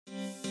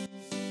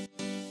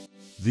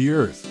The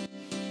Earth,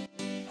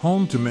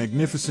 home to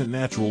magnificent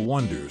natural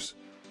wonders.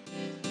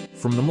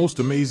 From the most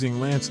amazing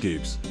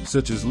landscapes,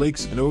 such as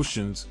lakes and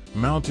oceans,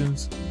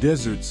 mountains,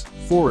 deserts,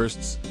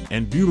 forests,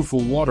 and beautiful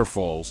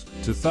waterfalls,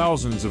 to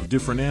thousands of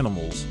different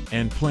animals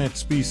and plant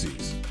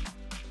species.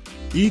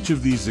 Each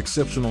of these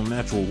exceptional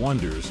natural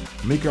wonders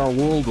make our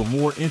world a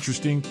more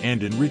interesting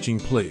and enriching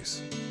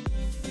place.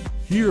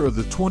 Here are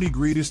the 20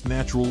 greatest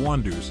natural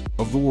wonders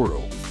of the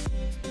world.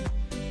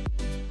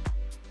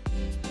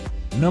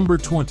 Number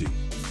 20.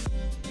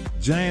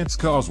 Giant's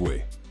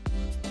Causeway.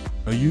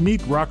 A unique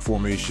rock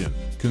formation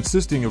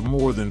consisting of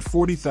more than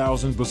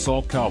 40,000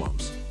 basalt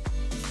columns.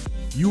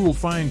 You will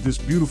find this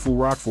beautiful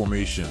rock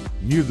formation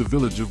near the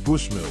village of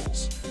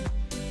Bushmills.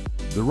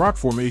 The rock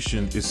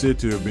formation is said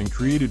to have been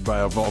created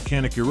by a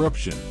volcanic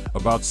eruption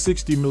about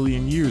 60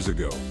 million years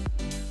ago.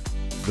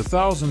 The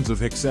thousands of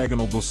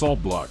hexagonal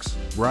basalt blocks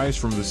rise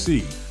from the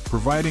sea,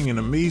 providing an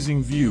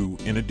amazing view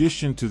in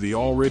addition to the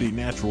already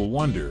natural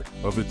wonder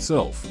of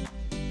itself.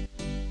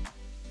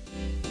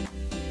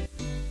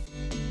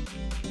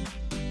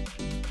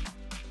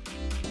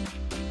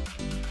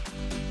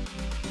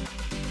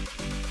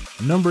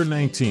 Number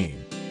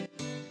 19.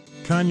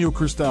 Caño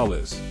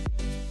Cristales.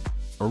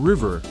 A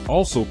river,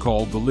 also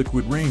called the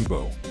liquid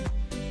rainbow.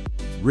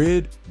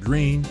 Red,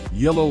 green,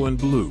 yellow, and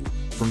blue.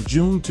 From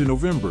June to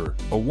November,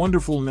 a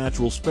wonderful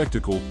natural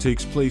spectacle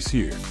takes place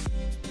here.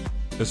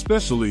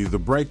 Especially the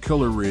bright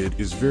color red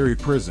is very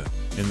present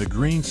in the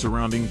green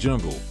surrounding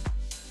jungle.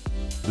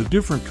 The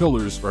different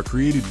colors are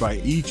created by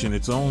each in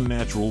its own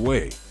natural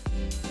way.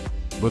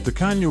 But the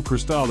Caño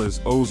Cristales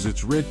owes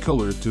its red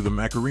color to the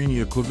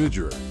Macarenia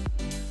clavigera,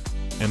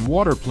 and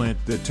water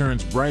plant that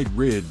turns bright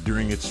red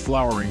during its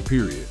flowering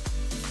period.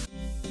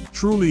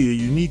 Truly a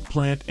unique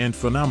plant and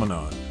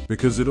phenomenon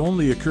because it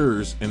only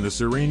occurs in the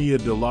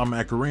Serranía de la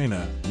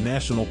Macarena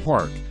National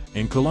Park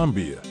in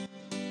Colombia.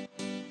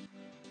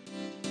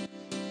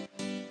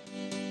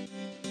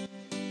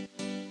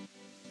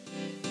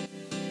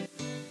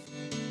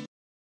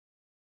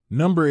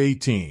 Number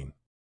 18.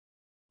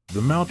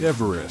 The Mount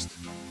Everest.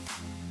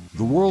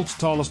 The world's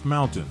tallest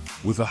mountain,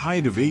 with a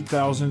height of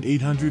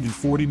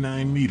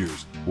 8,849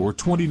 meters, or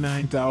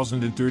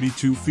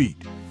 29,032 feet.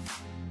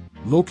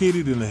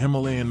 Located in the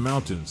Himalayan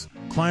mountains,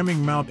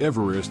 climbing Mount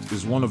Everest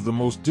is one of the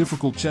most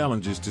difficult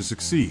challenges to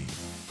succeed.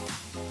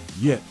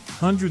 Yet,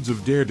 hundreds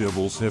of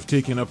daredevils have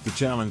taken up the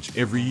challenge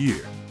every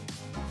year.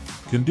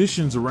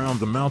 Conditions around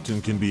the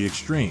mountain can be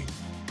extreme.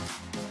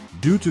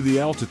 Due to the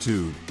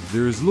altitude,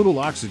 there is little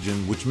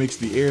oxygen, which makes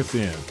the air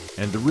thin,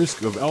 and the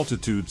risk of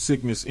altitude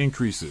sickness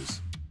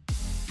increases.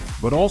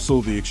 But also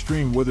the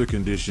extreme weather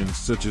conditions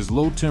such as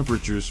low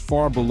temperatures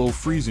far below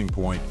freezing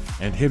point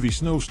and heavy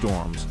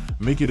snowstorms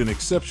make it an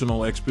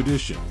exceptional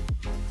expedition.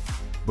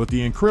 But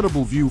the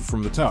incredible view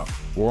from the top,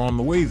 or on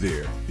the way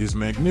there, is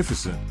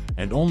magnificent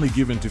and only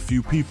given to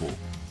few people.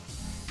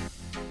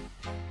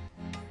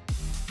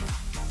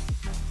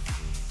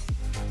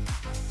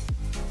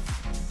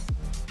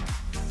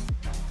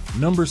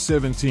 Number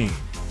 17.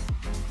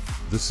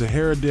 The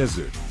Sahara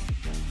Desert.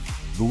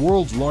 The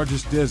world's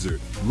largest desert,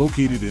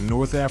 located in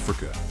North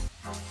Africa.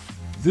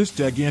 This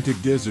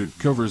gigantic desert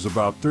covers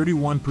about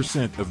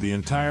 31% of the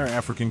entire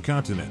African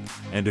continent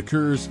and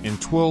occurs in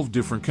 12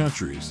 different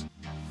countries.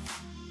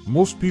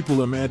 Most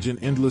people imagine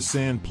endless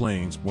sand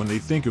plains when they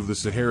think of the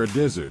Sahara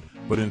Desert,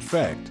 but in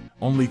fact,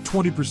 only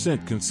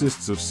 20%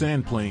 consists of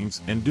sand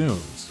plains and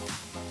dunes.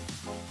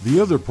 The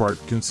other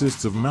part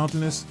consists of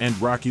mountainous and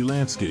rocky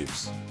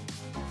landscapes.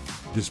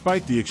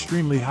 Despite the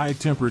extremely high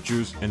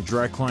temperatures and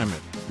dry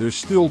climate, there's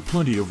still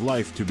plenty of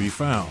life to be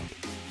found.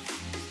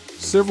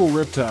 Several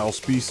reptile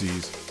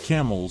species,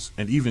 camels,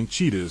 and even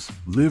cheetahs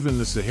live in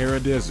the Sahara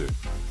Desert.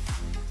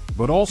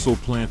 But also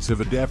plants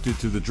have adapted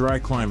to the dry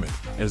climate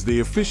as they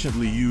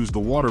efficiently use the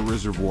water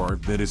reservoir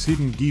that is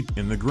hidden deep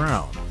in the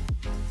ground.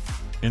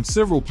 In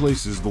several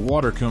places the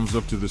water comes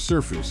up to the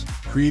surface,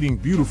 creating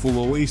beautiful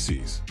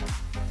oases.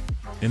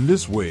 In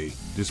this way,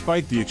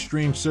 despite the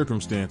extreme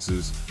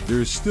circumstances, there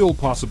is still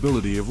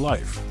possibility of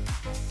life.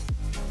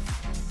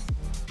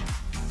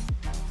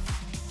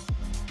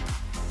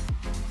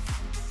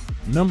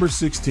 Number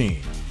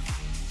 16.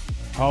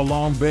 Ha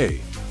Long Bay.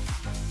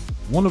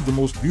 One of the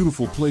most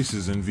beautiful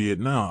places in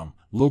Vietnam,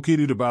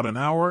 located about an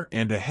hour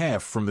and a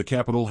half from the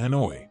capital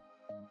Hanoi.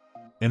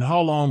 In Ha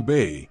Long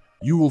Bay,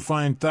 you will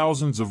find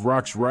thousands of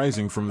rocks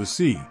rising from the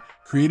sea,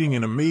 creating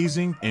an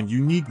amazing and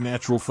unique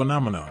natural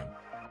phenomenon.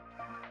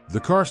 The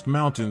karst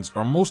mountains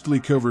are mostly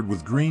covered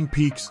with green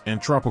peaks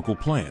and tropical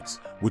plants,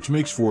 which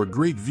makes for a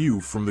great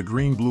view from the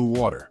green-blue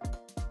water.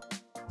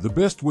 The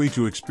best way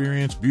to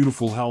experience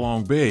beautiful Ha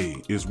Long Bay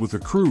is with a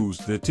cruise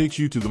that takes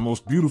you to the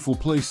most beautiful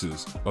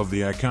places of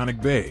the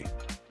iconic bay.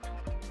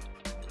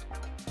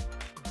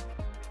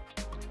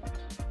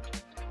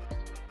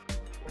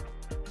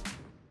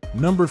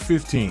 Number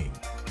 15.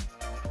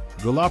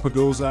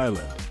 Galapagos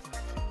Island.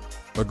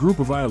 A group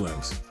of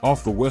islands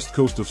off the west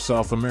coast of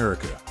South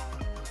America.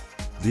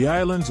 The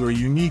islands are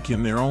unique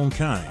in their own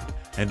kind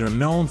and are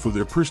known for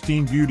their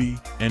pristine beauty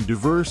and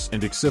diverse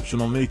and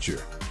exceptional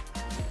nature.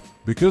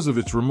 Because of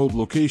its remote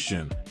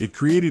location, it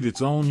created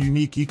its own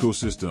unique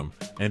ecosystem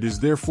and is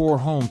therefore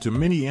home to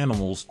many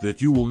animals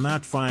that you will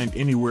not find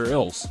anywhere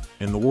else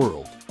in the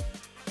world.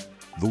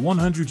 The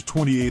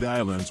 128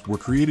 islands were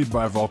created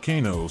by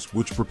volcanoes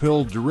which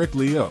propelled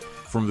directly up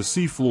from the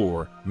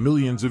seafloor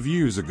millions of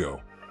years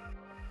ago.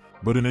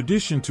 But in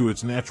addition to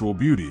its natural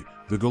beauty,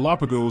 the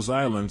Galapagos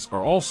Islands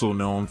are also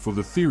known for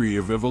the theory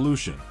of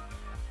evolution.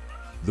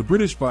 The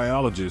British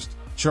biologist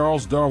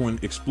Charles Darwin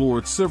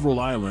explored several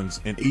islands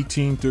in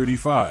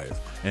 1835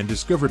 and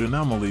discovered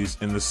anomalies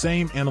in the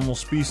same animal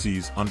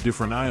species on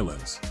different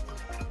islands.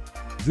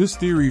 This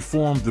theory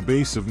formed the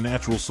base of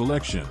natural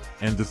selection,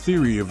 and the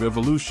theory of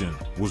evolution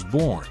was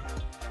born.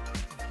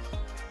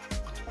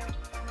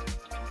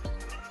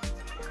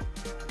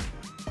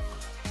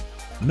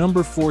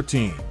 Number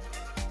 14.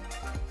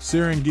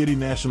 Serengeti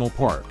National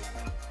Park.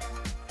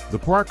 The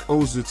park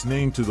owes its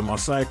name to the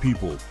Maasai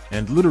people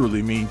and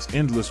literally means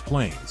endless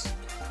plains.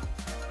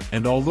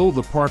 And although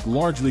the park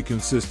largely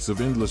consists of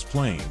endless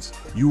plains,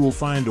 you will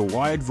find a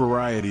wide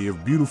variety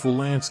of beautiful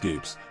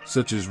landscapes,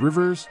 such as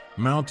rivers,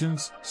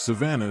 mountains,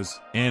 savannas,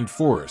 and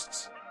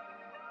forests.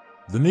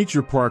 The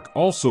nature park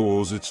also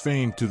owes its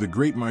fame to the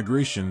great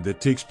migration that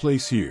takes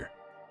place here.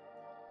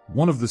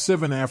 One of the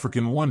 7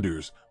 African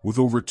wonders, with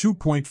over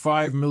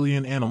 2.5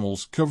 million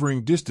animals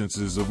covering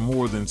distances of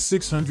more than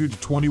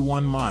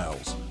 621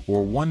 miles,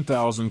 or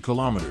 1,000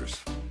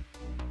 kilometers.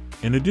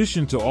 In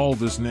addition to all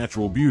this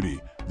natural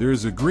beauty, there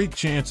is a great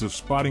chance of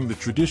spotting the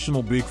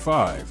traditional Big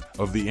Five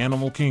of the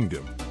animal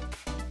kingdom.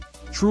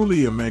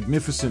 Truly a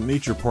magnificent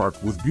nature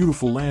park with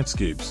beautiful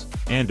landscapes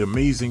and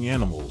amazing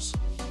animals.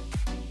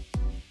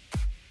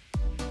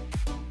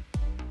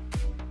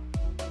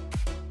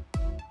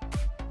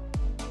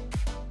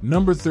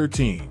 Number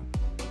 13.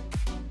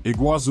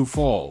 Iguazu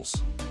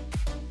Falls.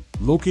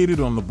 Located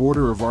on the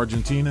border of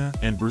Argentina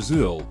and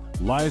Brazil,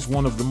 lies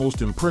one of the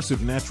most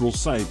impressive natural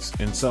sights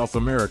in South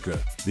America,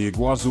 the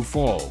Iguazu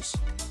Falls.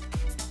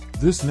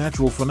 This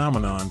natural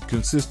phenomenon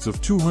consists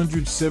of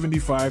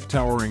 275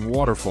 towering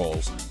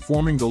waterfalls,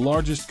 forming the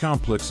largest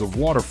complex of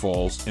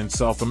waterfalls in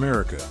South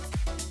America.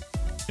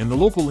 In the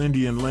local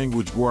Indian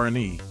language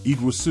Guarani,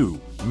 Iguazu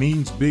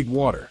means big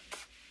water.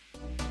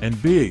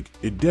 And big,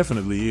 it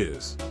definitely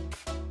is.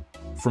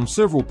 From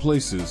several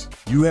places,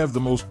 you have the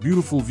most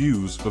beautiful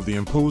views of the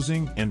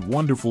imposing and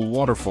wonderful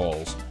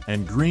waterfalls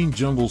and green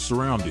jungle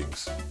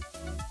surroundings.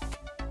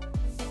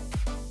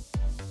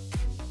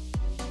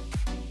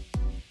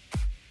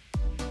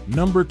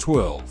 Number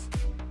 12.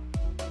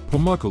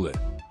 Pamukkale.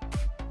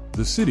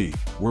 The city,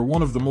 where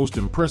one of the most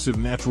impressive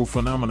natural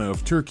phenomena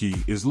of Turkey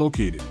is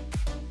located.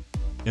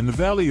 In the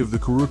valley of the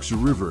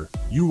Kuruksu River,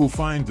 you will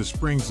find the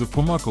springs of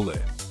Pamukkale.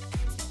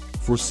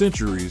 For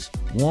centuries,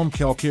 warm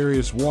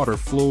calcareous water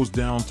flows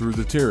down through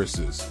the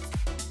terraces.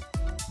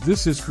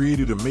 This has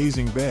created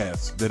amazing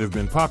baths that have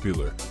been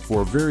popular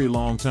for a very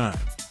long time.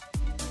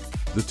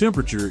 The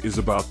temperature is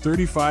about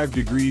 35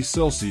 degrees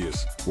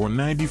Celsius or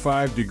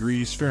 95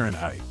 degrees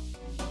Fahrenheit.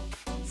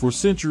 For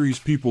centuries,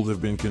 people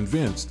have been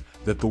convinced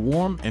that the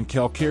warm and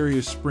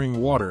calcareous spring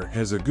water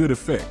has a good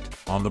effect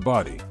on the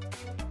body.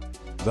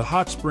 The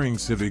hot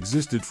springs have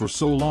existed for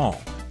so long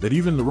that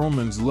even the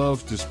Romans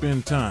loved to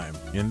spend time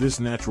in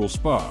this natural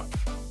spa.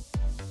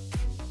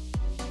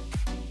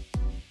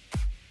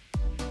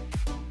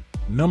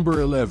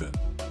 Number 11.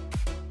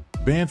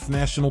 Banff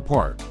National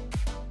Park.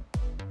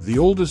 The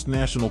oldest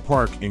national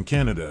park in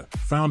Canada,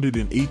 founded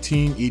in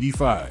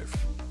 1885.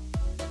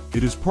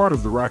 It is part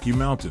of the Rocky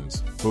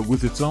Mountains, but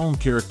with its own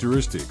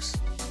characteristics.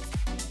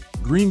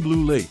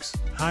 Green-blue lakes,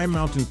 high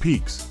mountain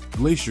peaks,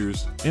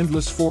 glaciers,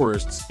 endless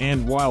forests,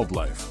 and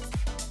wildlife.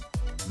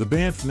 The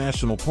Banff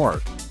National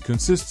Park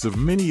consists of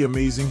many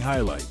amazing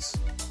highlights.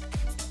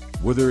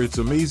 Whether it's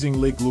amazing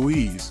Lake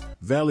Louise,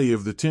 Valley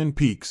of the Ten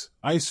Peaks,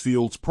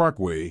 Icefields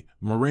Parkway,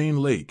 Moraine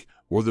Lake,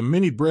 or the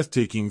many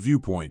breathtaking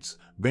viewpoints,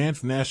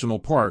 Banff National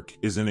Park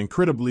is an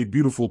incredibly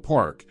beautiful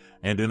park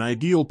and an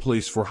ideal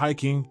place for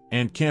hiking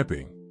and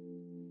camping.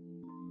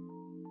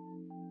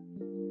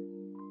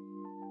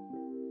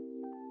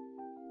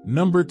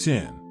 Number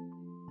 10.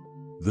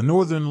 The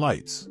Northern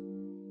Lights.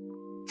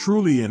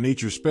 Truly a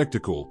nature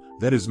spectacle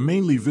that is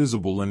mainly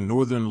visible in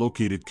northern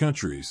located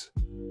countries.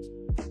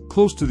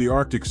 Close to the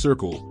Arctic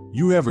Circle,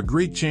 you have a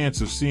great chance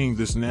of seeing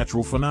this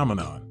natural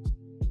phenomenon.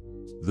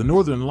 The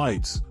Northern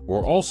Lights,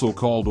 or also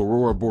called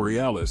Aurora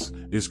Borealis,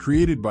 is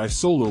created by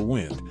solar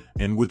wind,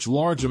 in which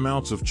large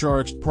amounts of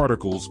charged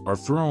particles are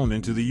thrown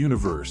into the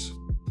universe.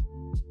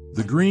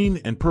 The green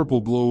and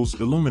purple glows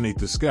illuminate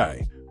the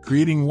sky,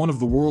 creating one of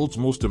the world's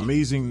most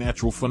amazing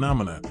natural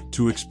phenomena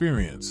to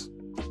experience.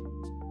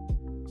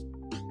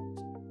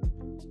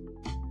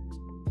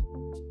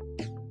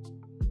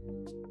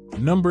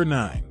 Number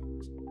 9.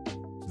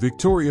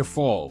 Victoria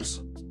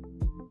Falls.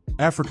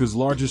 Africa's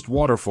largest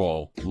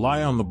waterfall,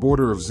 lie on the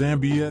border of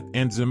Zambia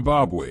and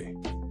Zimbabwe.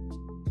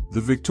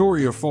 The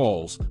Victoria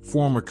Falls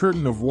form a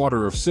curtain of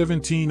water of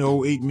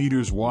 1708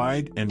 meters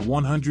wide and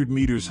 100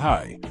 meters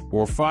high,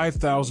 or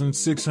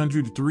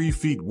 5,603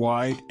 feet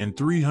wide and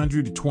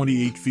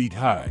 328 feet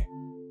high.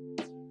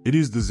 It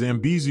is the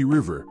Zambezi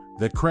River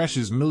that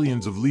crashes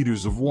millions of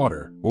liters of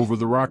water over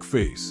the rock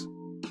face.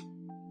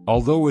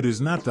 Although it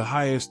is not the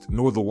highest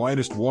nor the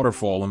widest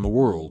waterfall in the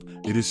world,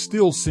 it is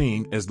still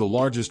seen as the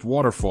largest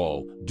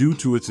waterfall due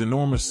to its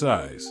enormous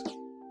size.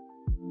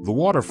 The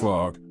water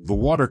fog, the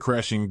water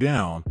crashing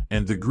down,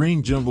 and the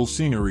green jungle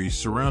scenery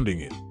surrounding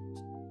it.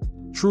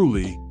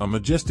 Truly, a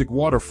majestic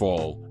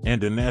waterfall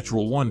and a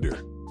natural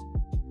wonder.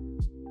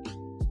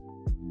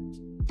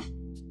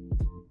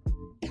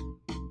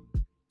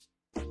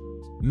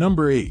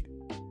 Number 8.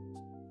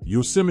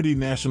 Yosemite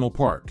National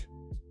Park.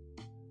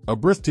 A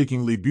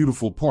breathtakingly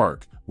beautiful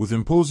park with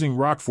imposing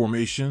rock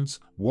formations,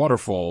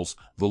 waterfalls,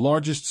 the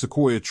largest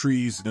sequoia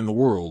trees in the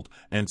world,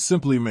 and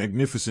simply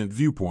magnificent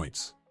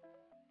viewpoints.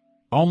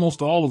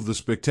 Almost all of the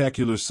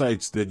spectacular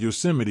sights that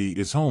Yosemite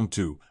is home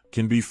to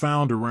can be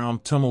found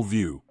around Tunnel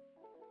View,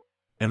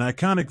 an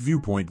iconic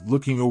viewpoint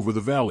looking over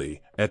the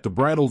valley at the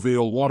Bridal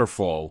Veil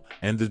Waterfall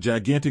and the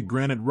gigantic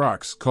granite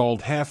rocks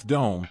called Half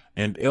Dome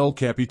and El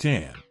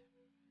Capitan.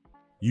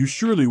 You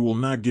surely will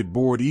not get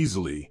bored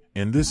easily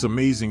in this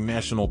amazing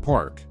national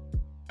park.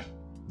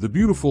 The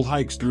beautiful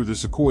hikes through the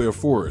sequoia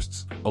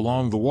forests,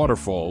 along the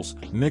waterfalls,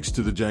 next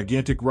to the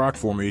gigantic rock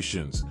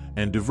formations,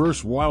 and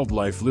diverse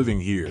wildlife living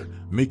here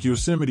make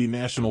Yosemite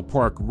National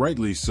Park,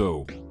 rightly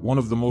so, one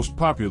of the most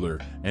popular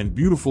and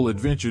beautiful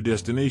adventure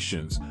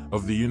destinations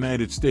of the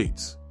United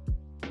States.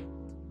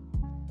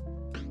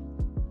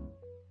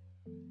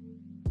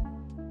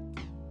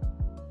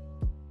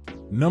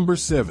 Number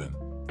 7.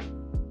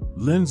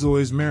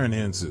 Lencois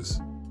Maranhenses.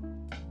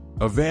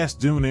 A vast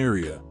dune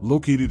area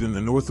located in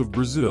the north of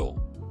Brazil.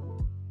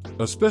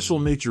 A special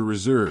nature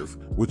reserve,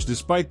 which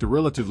despite the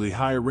relatively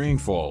high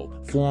rainfall,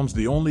 forms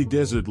the only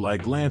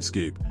desert-like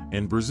landscape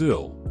in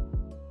Brazil.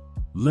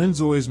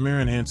 Lencois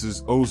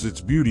Maranhenses owes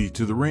its beauty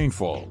to the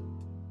rainfall.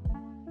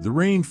 The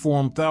rain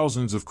formed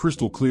thousands of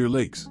crystal-clear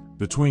lakes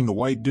between the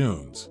white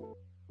dunes.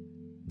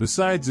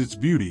 Besides its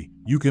beauty,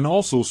 you can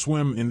also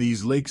swim in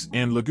these lakes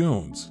and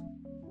lagoons.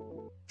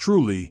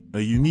 Truly,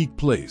 a unique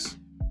place.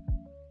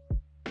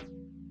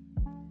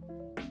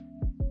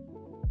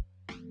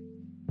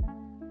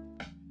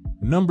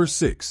 Number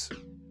 6.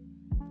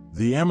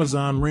 The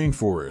Amazon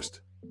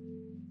Rainforest.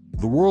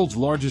 The world's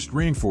largest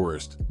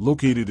rainforest,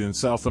 located in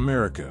South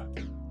America.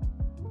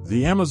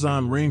 The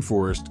Amazon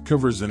rainforest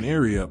covers an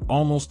area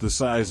almost the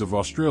size of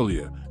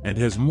Australia and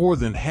has more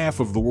than half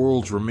of the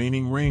world's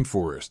remaining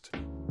rainforest.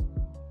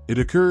 It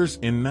occurs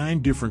in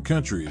 9 different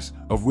countries,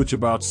 of which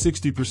about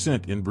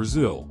 60% in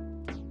Brazil.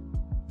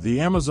 The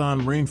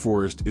Amazon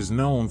rainforest is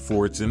known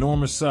for its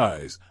enormous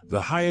size, the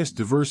highest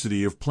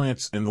diversity of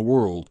plants in the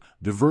world,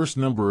 diverse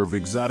number of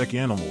exotic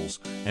animals,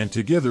 and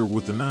together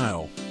with the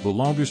Nile, the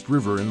longest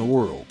river in the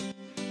world.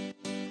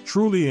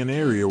 Truly an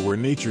area where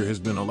nature has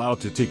been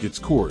allowed to take its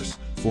course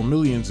for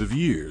millions of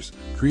years,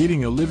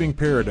 creating a living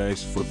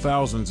paradise for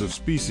thousands of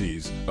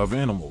species of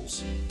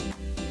animals.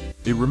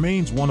 It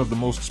remains one of the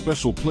most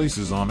special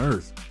places on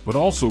Earth, but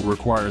also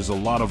requires a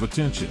lot of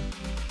attention.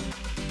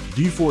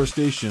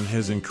 Deforestation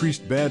has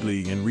increased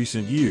badly in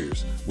recent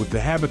years, with the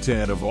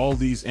habitat of all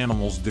these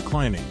animals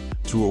declining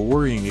to a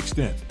worrying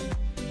extent.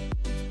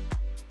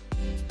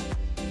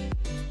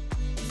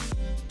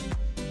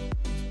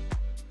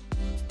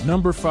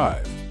 Number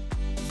 5.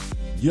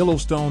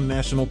 Yellowstone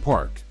National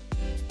Park.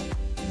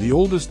 The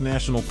oldest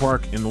national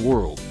park in the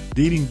world,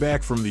 dating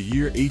back from the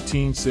year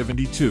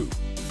 1872.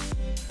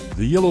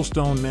 The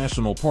Yellowstone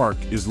National Park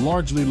is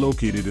largely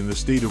located in the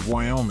state of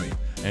Wyoming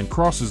and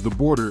crosses the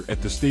border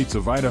at the states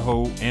of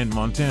Idaho and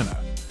Montana.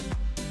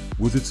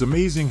 With its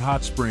amazing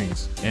hot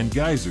springs and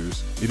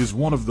geysers, it is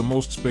one of the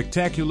most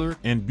spectacular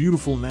and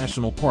beautiful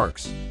national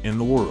parks in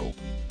the world.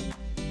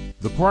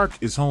 The park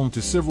is home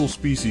to several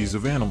species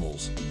of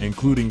animals,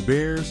 including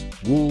bears,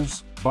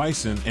 wolves,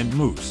 bison, and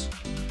moose.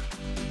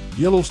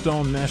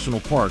 Yellowstone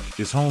National Park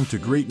is home to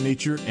great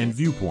nature and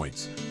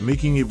viewpoints,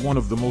 making it one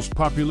of the most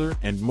popular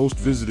and most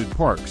visited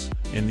parks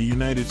in the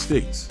United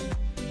States.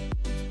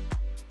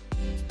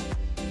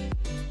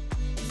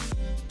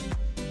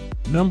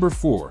 Number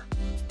 4.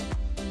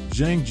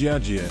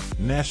 Zhangjiajie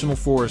National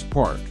Forest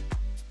Park.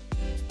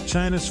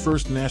 China's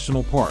first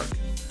national park.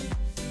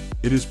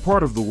 It is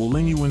part of the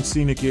Wolingyuan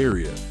Scenic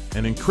Area,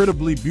 an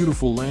incredibly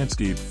beautiful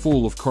landscape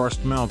full of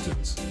karst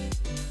mountains.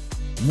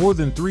 More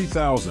than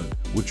 3,000,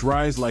 which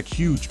rise like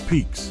huge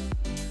peaks.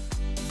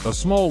 A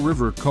small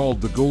river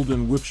called the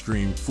Golden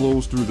Whipstream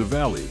flows through the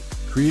valley,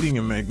 creating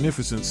a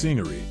magnificent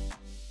scenery.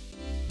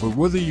 But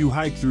whether you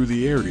hike through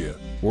the area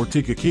or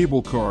take a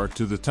cable car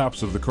to the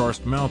tops of the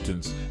karst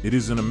mountains, it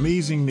is an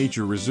amazing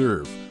nature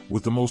reserve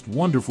with the most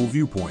wonderful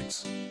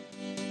viewpoints.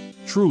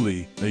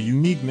 Truly, a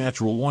unique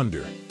natural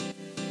wonder.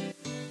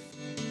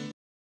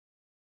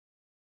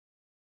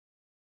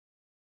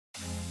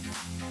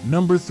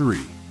 Number 3.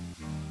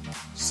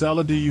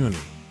 Salar de Uyuni.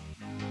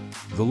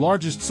 The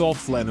largest salt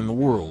flat in the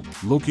world,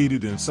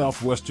 located in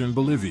southwestern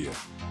Bolivia.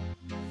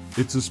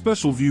 It's a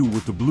special view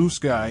with the blue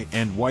sky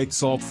and white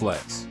salt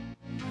flats.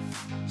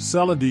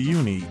 Salar de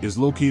Uyuni is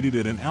located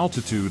at an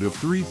altitude of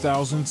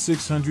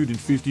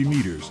 3,650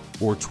 meters,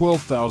 or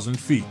 12,000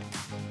 feet.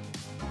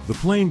 The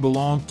plain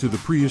belonged to the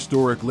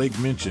prehistoric Lake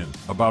Minchin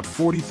about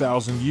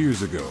 40,000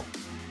 years ago.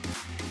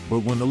 But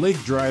when the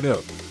lake dried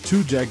up,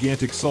 two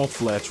gigantic salt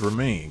flats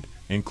remained,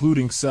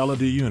 including Salar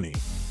de Uyuni.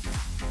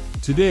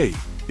 Today,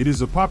 it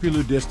is a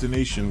popular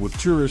destination with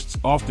tourists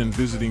often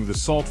visiting the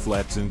salt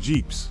flats in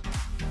jeeps.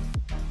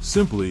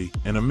 Simply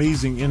an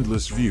amazing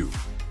endless view.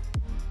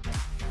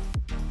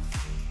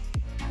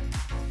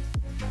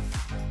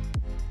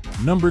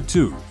 Number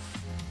 2.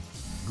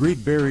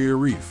 Great Barrier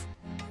Reef.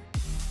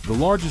 The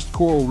largest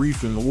coral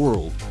reef in the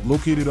world,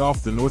 located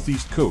off the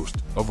northeast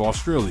coast of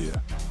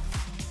Australia.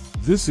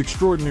 This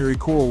extraordinary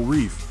coral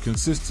reef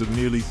consists of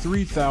nearly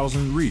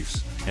 3,000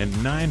 reefs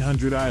and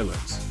 900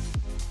 islands.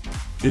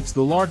 It's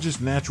the largest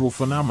natural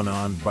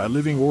phenomenon by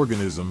living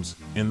organisms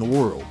in the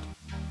world.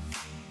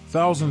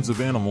 Thousands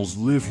of animals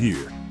live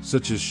here,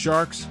 such as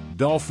sharks,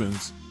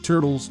 dolphins,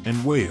 turtles,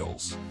 and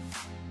whales.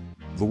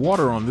 The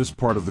water on this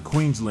part of the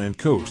Queensland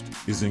coast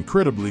is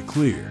incredibly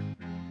clear.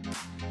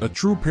 A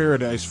true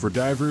paradise for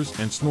divers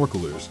and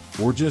snorkelers,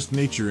 or just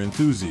nature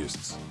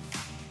enthusiasts.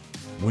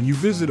 When you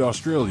visit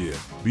Australia,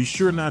 be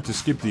sure not to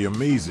skip the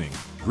amazing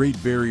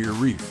Great Barrier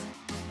Reef.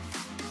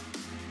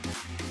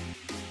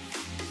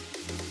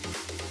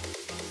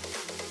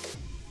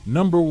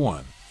 Number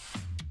 1.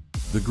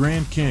 The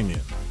Grand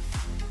Canyon.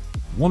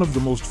 One of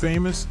the most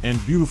famous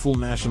and beautiful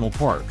national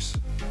parks.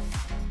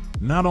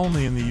 Not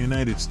only in the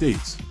United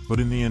States, but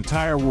in the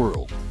entire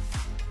world.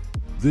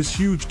 This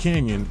huge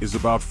canyon is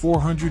about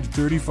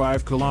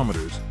 435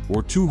 kilometers,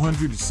 or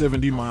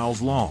 270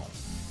 miles long.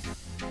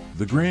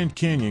 The Grand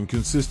Canyon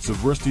consists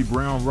of rusty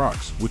brown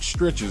rocks which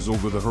stretches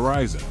over the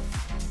horizon.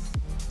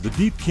 The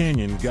deep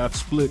canyon got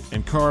split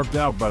and carved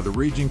out by the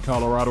raging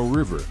Colorado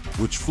River,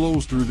 which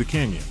flows through the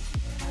canyon.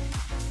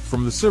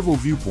 From the several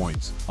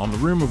viewpoints on the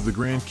rim of the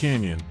Grand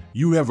Canyon,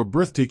 you have a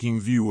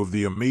breathtaking view of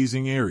the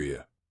amazing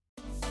area.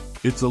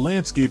 It's a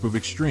landscape of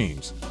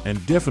extremes,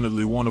 and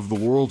definitely one of the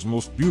world's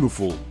most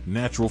beautiful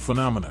natural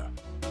phenomena.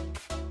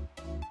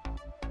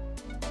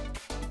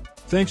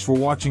 Thanks for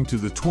watching to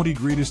the 20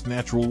 greatest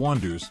natural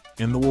wonders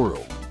in the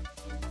world.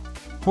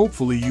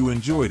 Hopefully you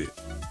enjoyed it.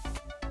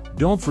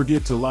 Don't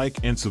forget to like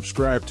and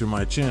subscribe to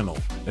my channel,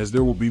 as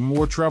there will be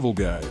more travel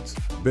guides,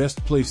 best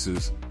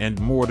places, and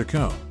more to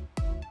come.